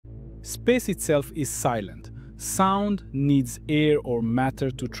Space itself is silent. Sound needs air or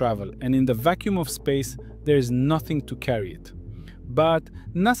matter to travel, and in the vacuum of space, there is nothing to carry it. But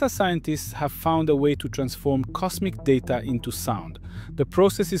NASA scientists have found a way to transform cosmic data into sound. The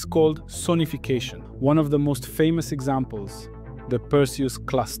process is called sonification. One of the most famous examples, the Perseus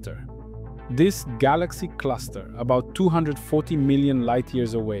Cluster. This galaxy cluster, about 240 million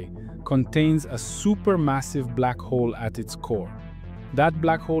light-years away, contains a supermassive black hole at its core. That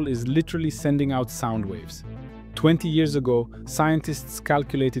black hole is literally sending out sound waves. 20 years ago, scientists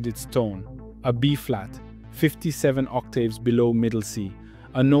calculated its tone, a B-flat, 57 octaves below middle C,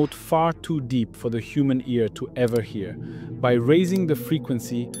 a note far too deep for the human ear to ever hear. By raising the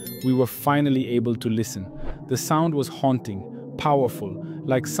frequency, we were finally able to listen. The sound was haunting, powerful,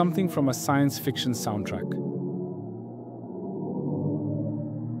 like something from a science fiction soundtrack.